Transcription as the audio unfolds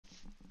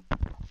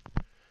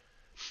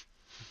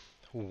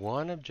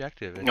One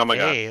objective. Oh my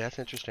god. Hey, that's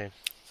interesting.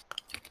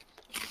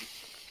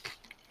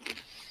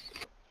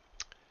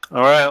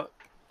 Alright.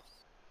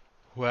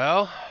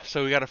 Well,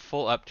 so we got a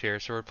full up tier,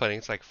 so we're playing.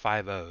 It's like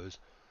 5 O's.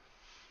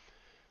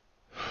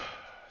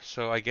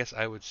 So I guess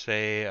I would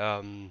say,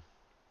 I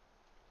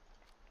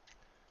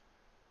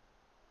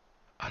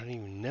don't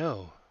even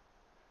know.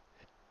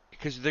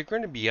 Because they're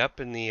going to be up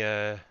in the,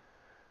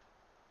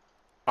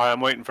 Alright, I'm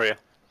waiting for you.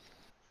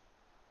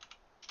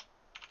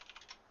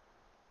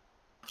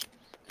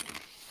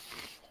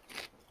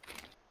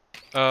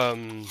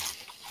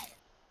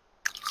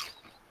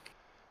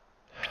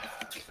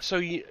 So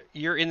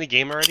you're in the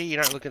game already?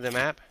 You're not looking at the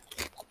map?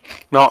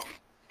 No.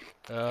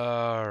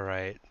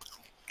 Alright.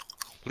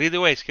 Lead the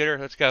way, Scooter.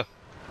 Let's go.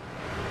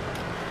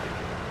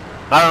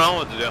 I don't know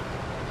what to do.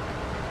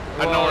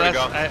 I don't know where to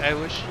go. I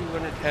wish you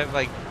wouldn't have,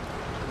 like,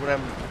 when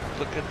I'm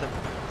looking at the...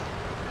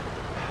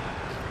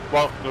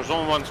 Well, there's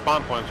only one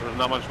spawn point, so there's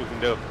not much we can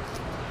do.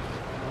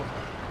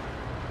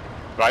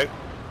 Right?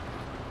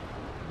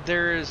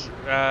 There's,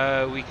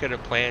 we could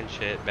have planned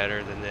shit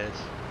better than this.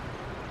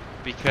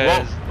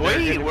 Because... Whoa,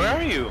 wait, where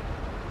are you?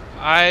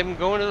 I'm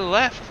going to the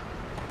left.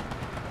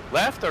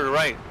 Left or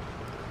right?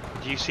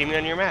 Do you see me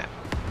on your map?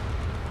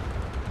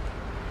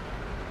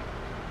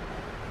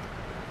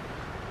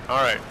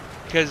 Alright.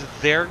 Because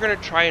they're going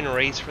to try and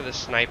race for the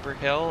sniper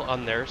hill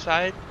on their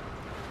side.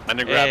 And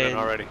they're grabbing it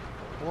already.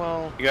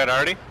 Well... You got it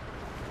already?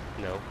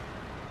 No.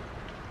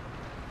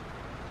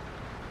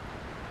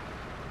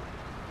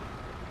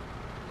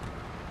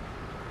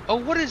 Oh,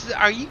 what is this?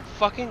 Are you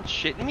fucking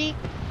shitting me?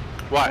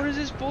 What? What is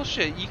this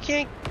bullshit? You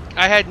can't...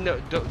 I had no...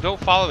 Don't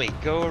follow me.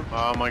 Go...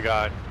 Oh my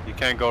god. You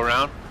can't go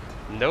around?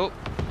 Nope.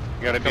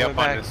 You gotta be up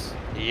back. on this.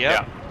 Yep.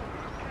 Yeah.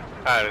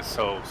 That is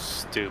so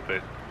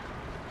stupid.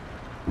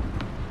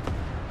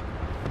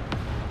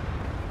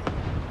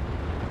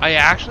 I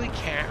actually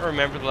can't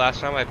remember the last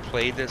time I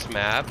played this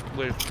map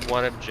with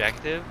one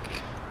objective.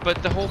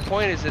 But the whole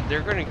point is that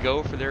they're going to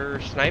go for their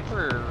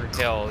sniper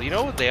hill. You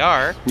know what they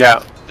are?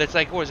 Yeah. That's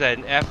like, what was that,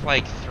 an F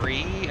like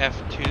 3,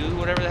 F2,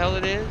 whatever the hell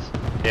it is?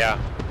 Yeah.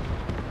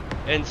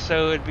 And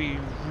so it'd be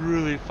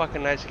really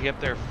fucking nice to get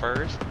up there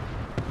first.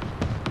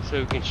 So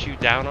we can shoot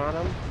down on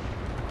them.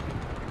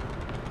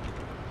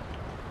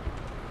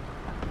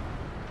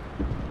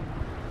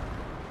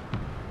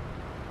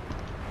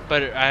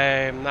 But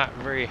I'm not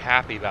very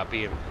happy about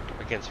being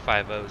against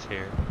 5 O's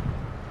here.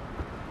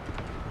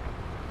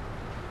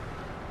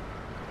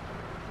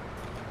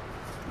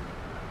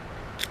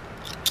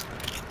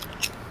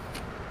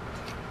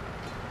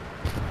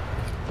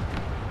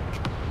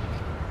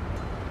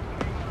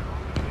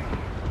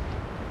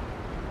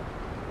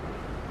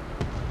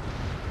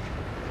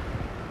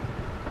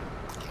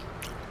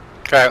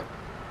 Okay.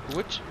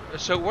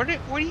 So what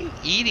are you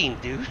eating,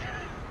 dude?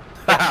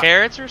 Like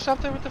carrots or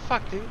something? What the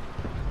fuck, dude?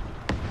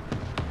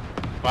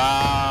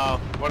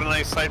 Wow, what a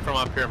nice sight from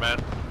up here,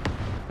 man.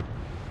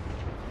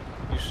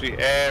 You see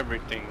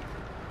everything.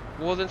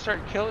 Well, then start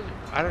killing.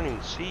 I don't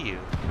even see you.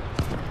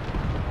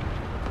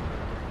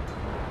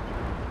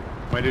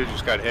 My dude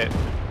just got hit.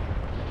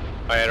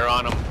 Oh yeah, they're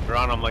on him. They're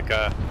on him like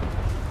a...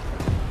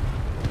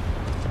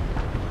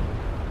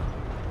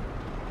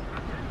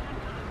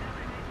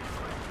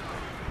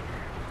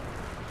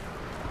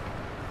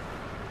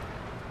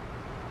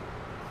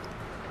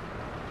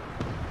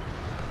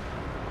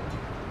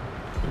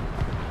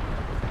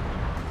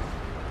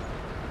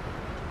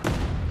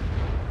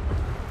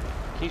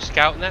 Can you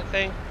scout in that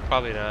thing?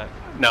 Probably not.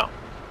 No.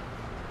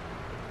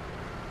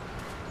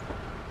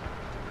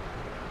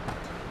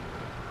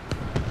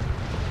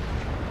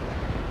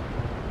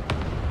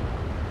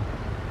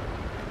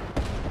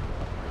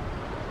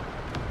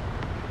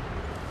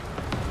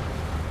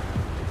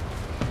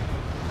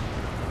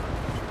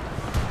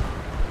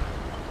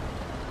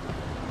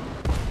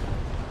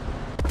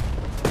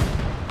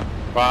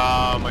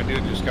 Wow, my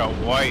dude just got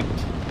wiped.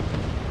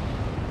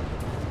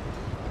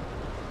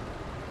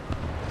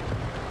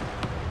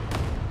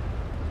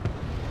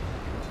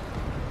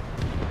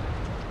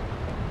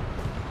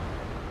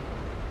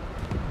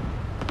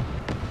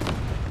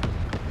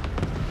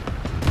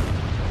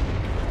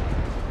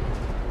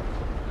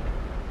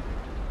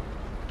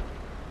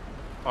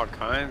 All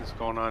kinds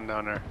going on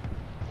down there.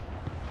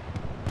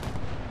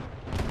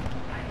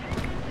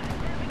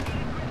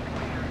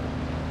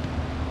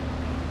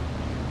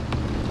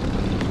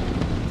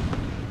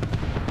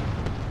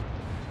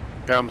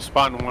 Okay, I'm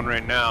spotting one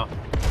right now.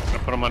 I'm gonna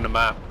put him on the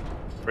map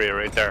for you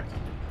right there.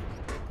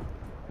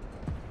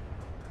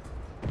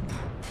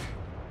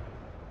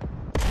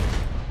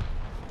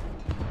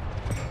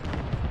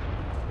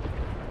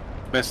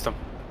 Missed him.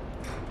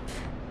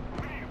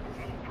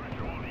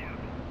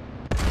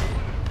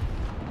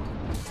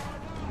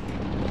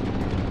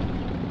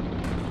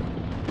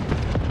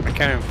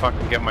 I can't even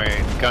fucking get my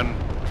gun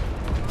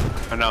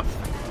enough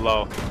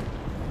low.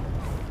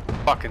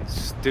 Fucking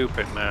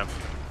stupid, man.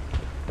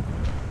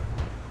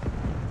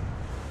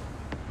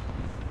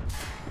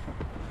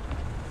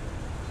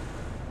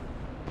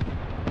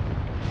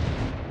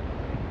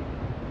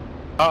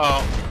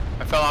 Uh-oh.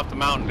 I fell off the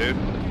mountain, dude.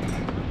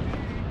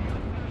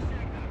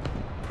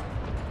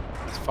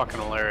 fucking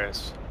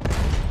hilarious.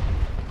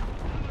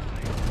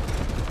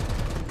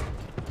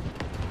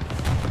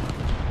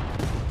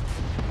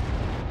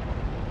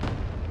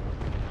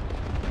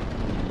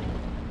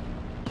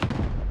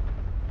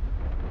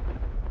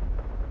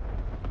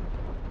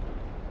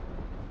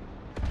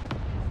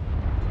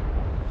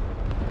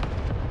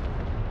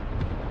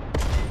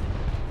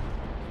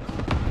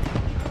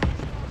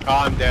 Oh,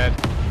 I'm dead.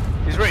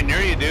 He's right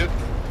near you, dude.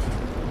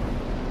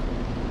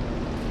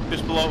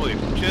 Just below you.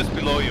 Just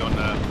below you on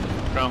the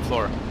ground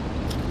floor.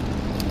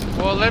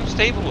 Well, let him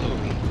stay below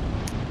me.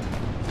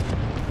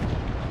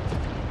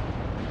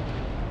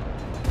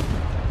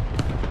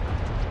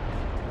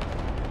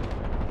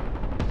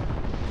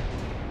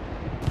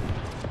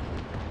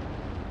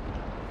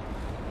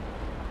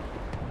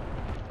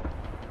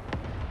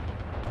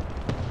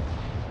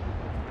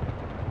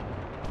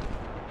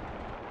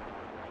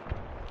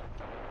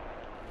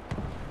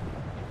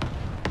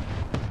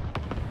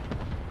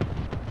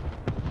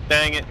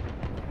 Dang it.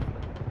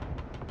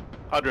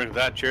 I'll drink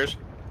that. Cheers.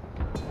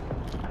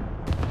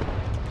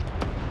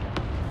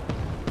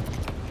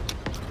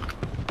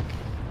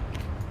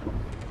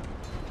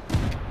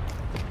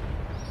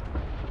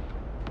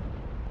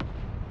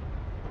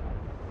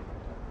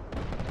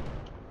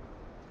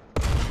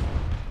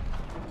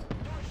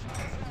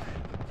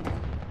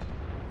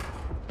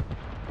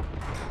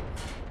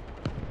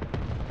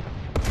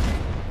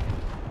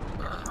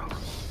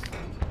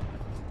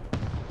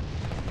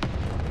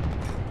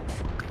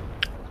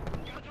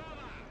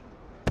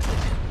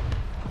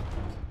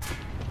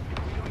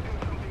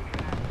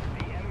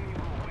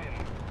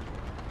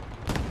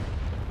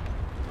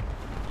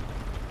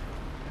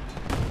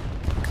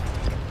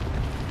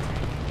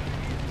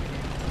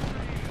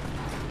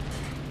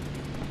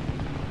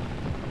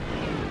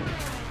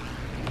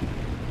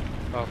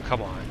 Oh,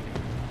 come on.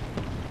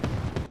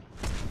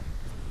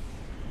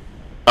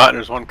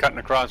 There's one cutting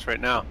across right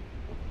now.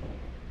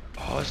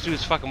 Oh, this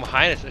dude's fucking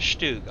behind us. A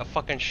Stug. A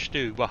fucking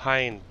Stug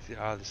behind.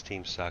 Oh, this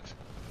team sucks.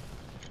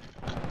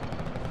 I'm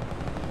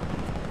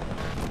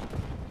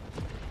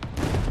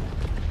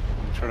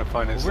trying to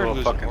find his We're little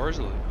losing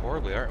fucking...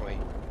 horribly, aren't we?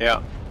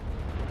 Yeah.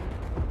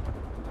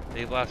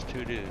 They've lost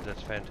 2 dudes.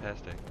 That's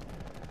fantastic.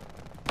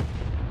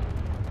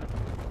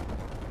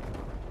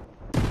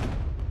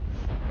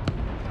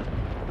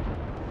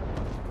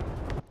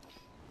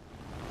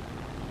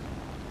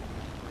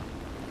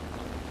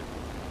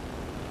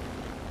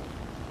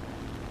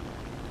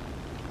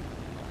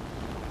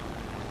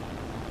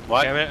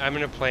 What? Okay, I'm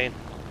in a plane.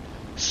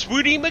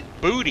 Swooty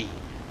McBooty.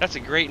 That's a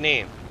great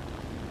name.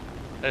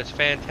 That is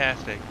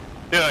fantastic.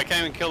 Dude, I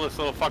can't even kill this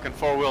little fucking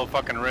 4-wheel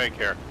fucking rig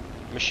here.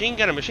 Machine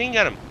gun him. Machine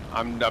gun him.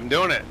 I'm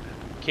doing it.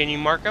 Can you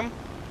mark him?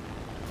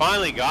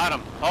 Finally got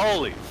him.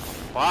 Holy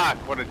fuck,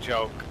 what a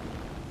joke.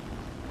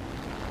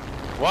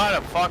 What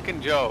a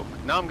fucking joke.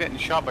 Now I'm getting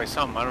shot by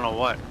something, I don't know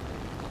what.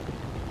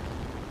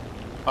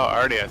 Oh,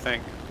 Artie, I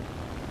think.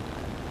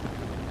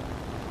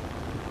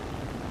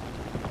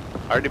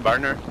 Artie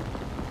Barner.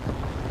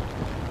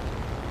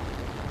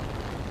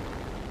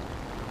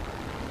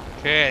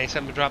 Okay, I need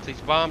something to drop these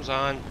bombs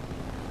on.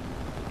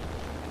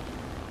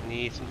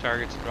 Need some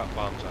targets to drop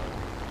bombs on.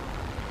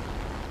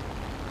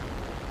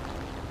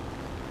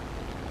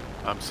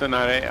 I'm sitting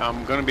at A.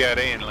 I'm gonna be at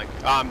A and like,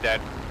 oh, I'm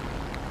dead.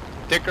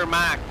 Dicker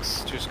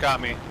Max just got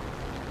me.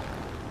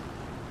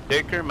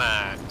 Dicker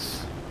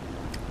Max.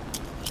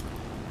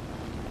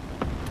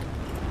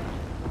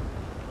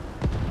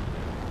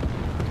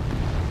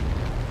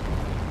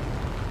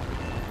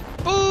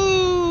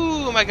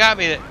 Boom! I got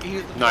me.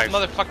 Nice.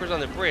 Motherfucker's on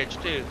the bridge,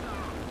 too.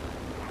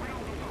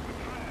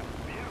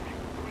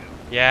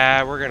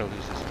 Yeah, we're gonna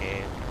lose this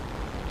game.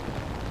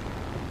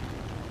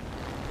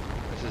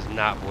 This is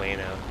not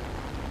bueno.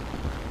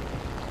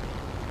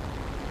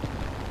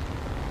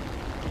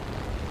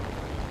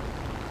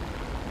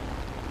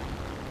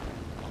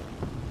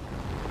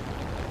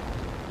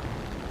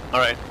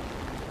 Alright.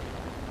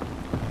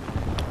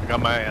 I got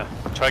my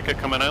Trika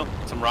coming out.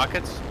 Some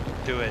rockets.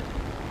 Do it.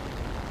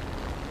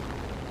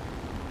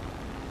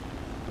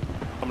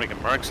 Somebody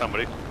can mark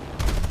somebody.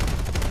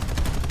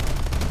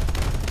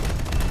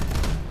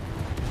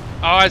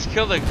 Oh, I just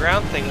killed the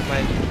ground thing with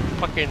my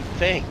fucking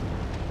thing.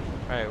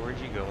 Alright, where'd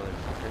you go,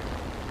 motherfucker?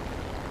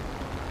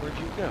 Where'd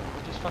you go?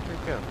 Where'd this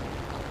fucker go?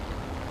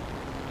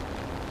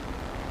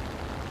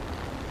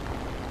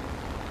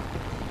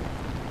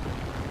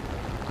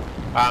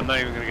 I'm not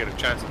even gonna get a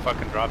chance to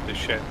fucking drop this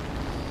shit.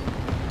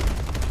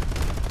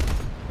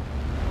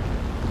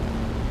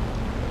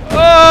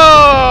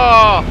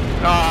 Oh!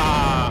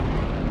 Ah!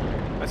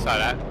 I saw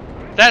that.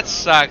 That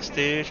sucks,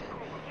 dude.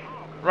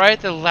 Right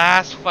at the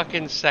last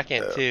fucking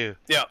second, too.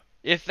 Yeah.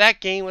 If that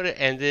game would have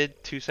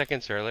ended 2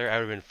 seconds earlier, I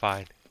would have been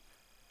fine.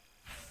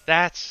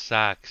 That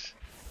sucks.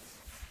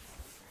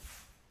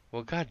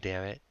 Well, god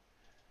damn it.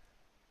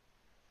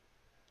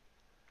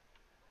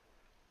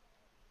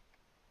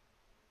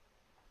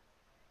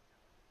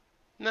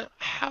 Now,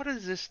 how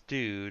does this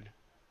dude...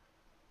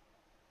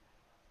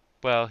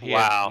 Well, he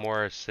Wow. had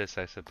more assists,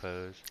 I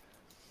suppose.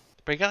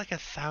 But he got like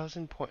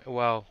 1,000 points.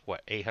 Well,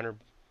 what, 800,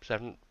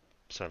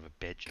 Son of a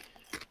bitch.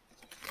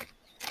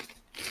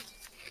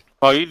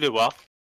 Oh, you did well.